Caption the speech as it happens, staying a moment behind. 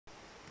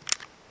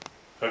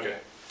Okay.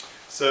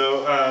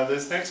 So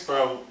this next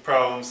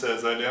problem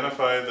says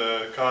identify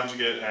the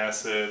conjugate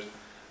acid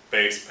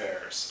base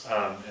pairs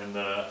in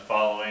the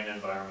following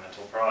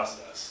environmental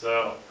process.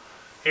 So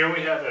here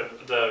we have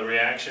the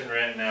reaction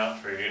written out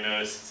for you.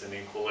 Notice it's in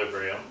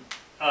equilibrium.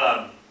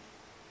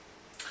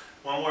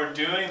 When we're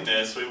doing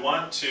this, we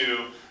want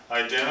to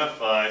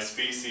identify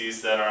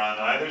species that are on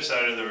either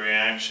side of the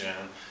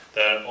reaction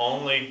that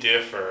only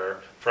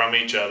differ from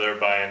each other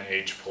by an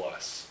H+.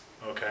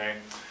 Okay?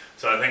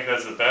 So I think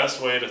that's the best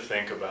way to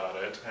think about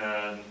it.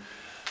 And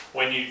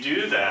when you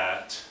do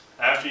that,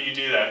 after you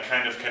do that,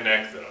 kind of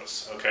connect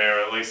those, okay?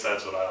 Or at least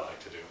that's what I like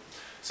to do.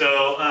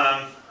 So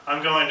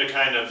I'm going to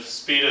kind of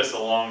speed us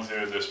along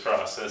through this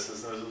process.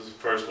 This is the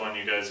first one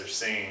you guys are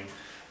seeing.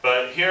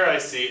 But here I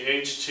see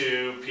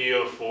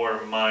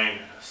H2PO4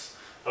 minus.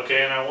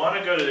 Okay, and I want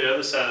to go to the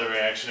other side of the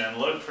reaction and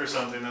look for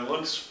something that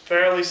looks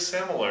fairly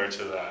similar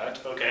to that,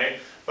 okay?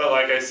 But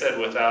like I said,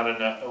 without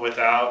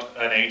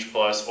an H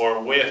plus or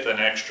with an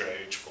extra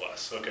H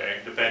plus, okay?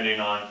 Depending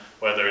on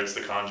whether it's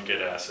the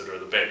conjugate acid or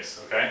the base,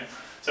 okay?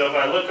 So if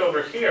I look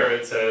over here,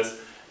 it says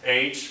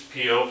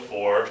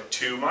HPO4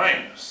 2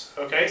 minus,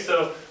 okay?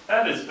 So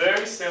that is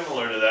very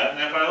similar to that,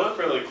 and if I look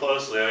really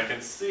closely, I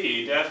can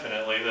see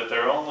definitely that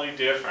they're only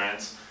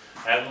difference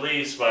at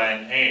least by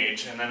an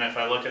H, and then if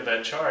I look at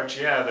that charge,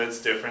 yeah,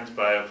 that's difference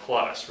by a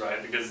plus, right?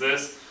 Because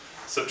this,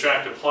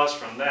 subtract a plus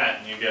from that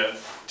and you get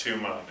 2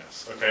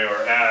 minus, okay?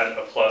 Or add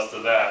a plus to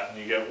that and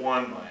you get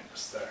 1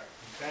 minus there,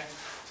 okay?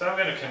 So I'm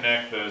going to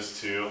connect those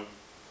two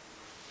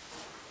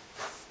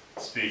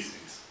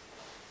species,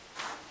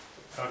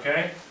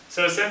 okay?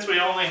 So since we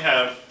only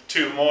have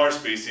 2 more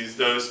species,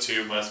 those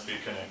two must be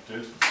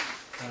connected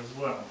as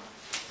well.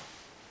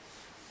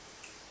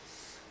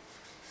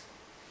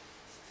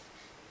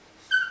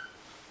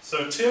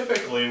 So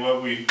typically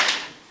what we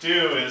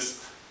do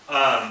is,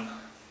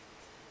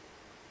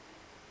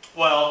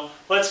 well,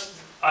 let's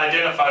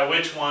identify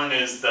which one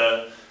is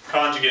the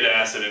conjugate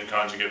acid and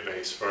conjugate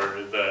base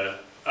for the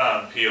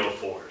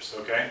PO4s,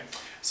 okay?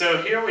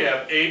 So here we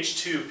have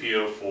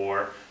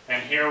H2PO4,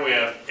 and here we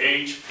have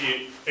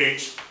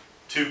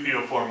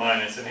H2PO4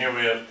 minus, and here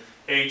we have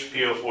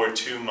HPO4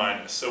 2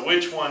 minus. So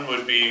which one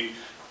would be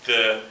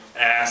the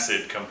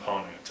acid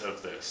component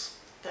of this?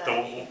 The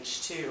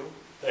H2.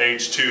 The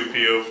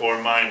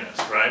H2PO4 minus,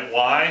 right?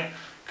 Why?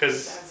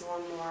 Because it has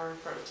one more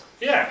proton.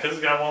 Yeah, because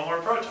it's got one more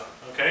proton.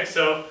 Okay,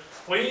 so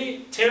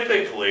we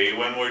typically,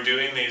 when we're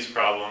doing these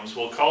problems,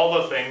 we'll call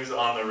the things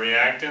on the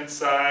reactant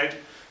side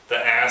the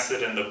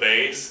acid and the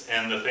base,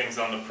 and the things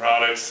on the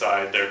product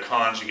side their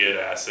conjugate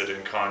acid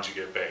and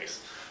conjugate base.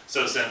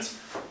 So since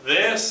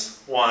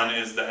this one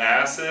is the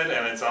acid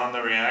and it's on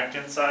the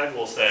reactant side,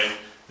 we'll say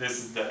this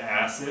is the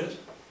acid.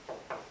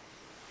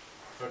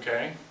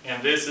 Okay,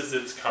 and this is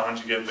its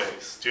conjugate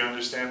base. Do you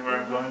understand where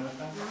I'm going with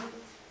that?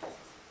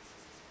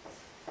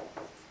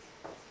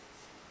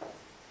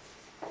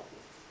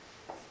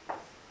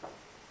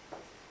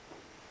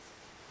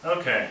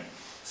 Okay,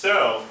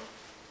 so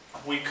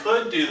we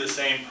could do the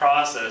same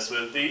process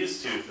with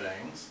these two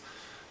things,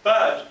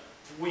 but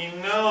we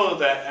know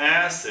that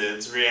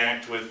acids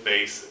react with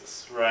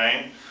bases,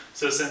 right?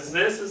 So since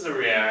this is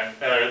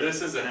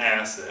this is an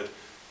acid,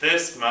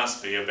 this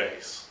must be a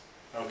base.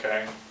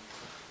 Okay?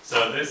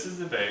 So this is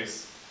the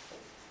base,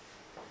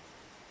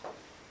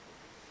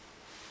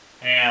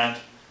 and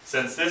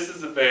since this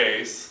is the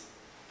base,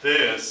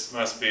 this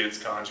must be its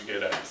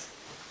conjugate acid.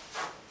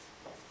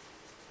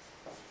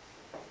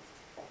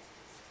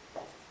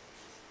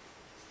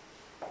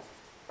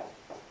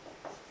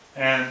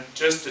 And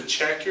just to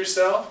check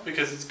yourself,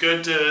 because it's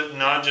good to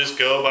not just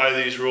go by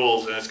these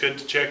rules, and it's good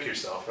to check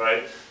yourself,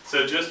 right?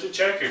 So just to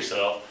check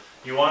yourself,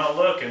 you want to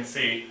look and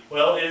see,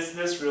 well, is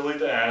this really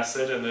the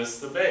acid and this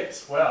the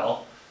base?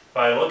 Well, if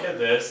I look at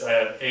this, I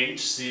have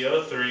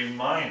HCO3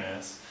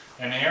 minus,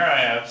 and here I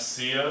have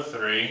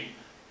CO3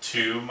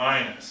 2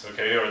 minus,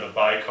 okay, or the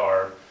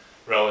bicarb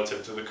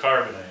relative to the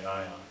carbonate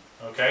ion.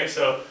 Okay,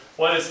 so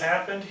what has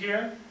happened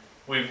here?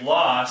 We've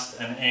lost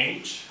an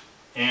H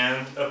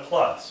and a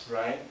plus,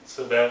 right?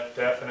 So that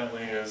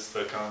definitely is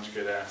the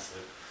conjugate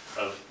acid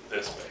of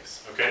this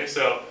base. Okay,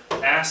 so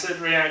acid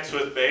reacts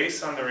with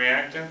base on the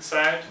reactant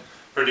side,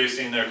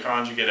 producing their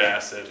conjugate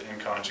acid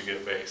and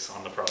conjugate base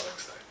on the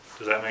product side.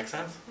 Does that make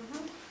sense?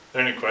 Mm-hmm. Are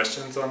there any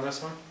questions on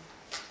this one?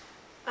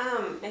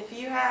 If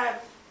you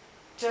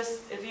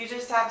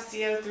just have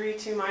CO3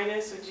 2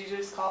 minus,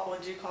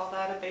 would you call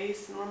that a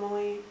base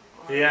normally?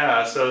 Or?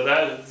 Yeah, so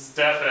that's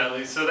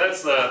definitely, so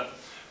that's the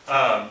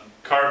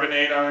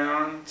carbonate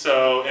ion.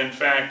 So in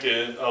fact,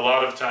 a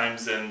lot of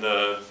times in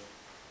the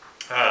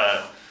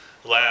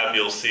lab,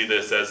 you'll see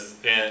this as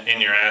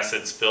in your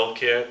acid spill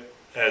kit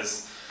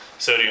as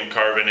sodium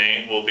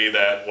carbonate will be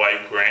that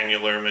white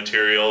granular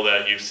material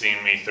that you've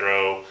seen me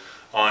throw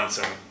on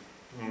some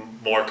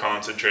more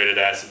concentrated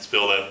acid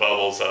spill that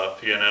bubbles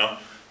up, you know.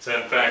 So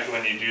in fact,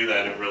 when you do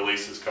that, it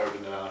releases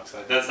carbon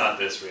dioxide. That's not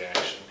this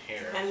reaction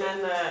here. And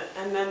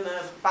then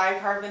the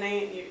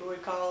bicarbonate you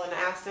would call an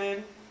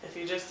acid. If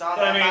you just saw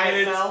that by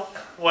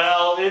itself?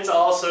 Well, it's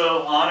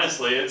also,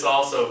 honestly, it's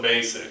also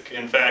basic.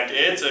 In fact,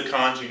 it's a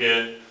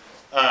conjugate,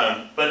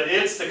 but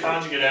it's the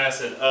conjugate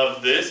acid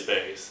of this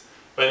base,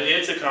 but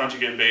it's a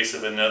conjugate base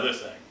of another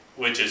thing,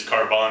 which is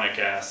carbonic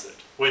acid,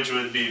 which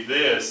would be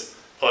this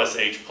plus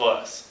H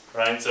plus,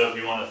 right? So if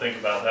you want to think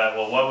about that,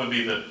 well, what would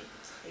be the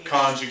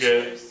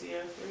conjugate?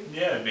 H2CO3?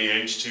 Yeah, it'd be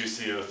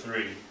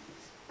H2CO3.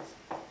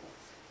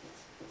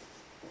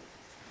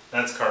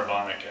 That's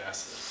carbonic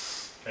acid.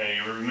 Okay,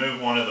 you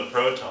remove one of the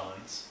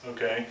protons,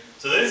 okay?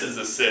 So this is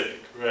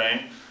acidic,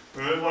 right?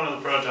 Remove one of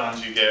the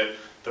protons, you get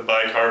the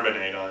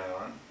bicarbonate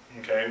ion,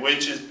 okay?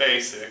 Which is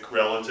basic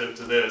relative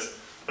to this,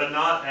 but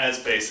not as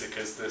basic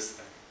as this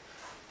thing.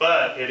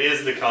 But it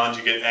is the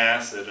conjugate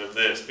acid of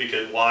this,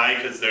 because why?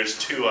 Because there's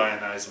two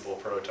ionizable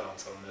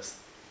protons on this,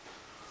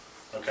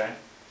 okay?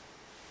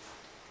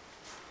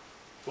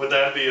 Would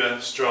that be a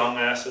strong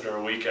acid or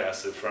a weak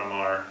acid from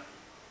our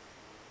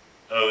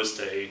O's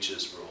to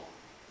H's rule?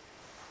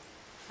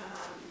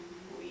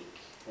 Weak.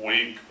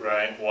 Weak,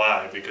 right?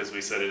 Why? Because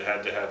we said it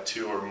had to have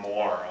two or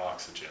more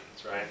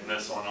oxygens, right? And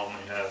this one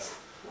only has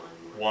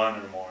one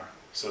or more.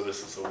 So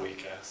this is a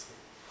weak acid.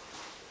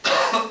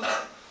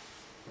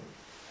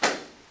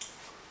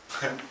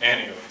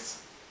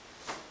 Anyways.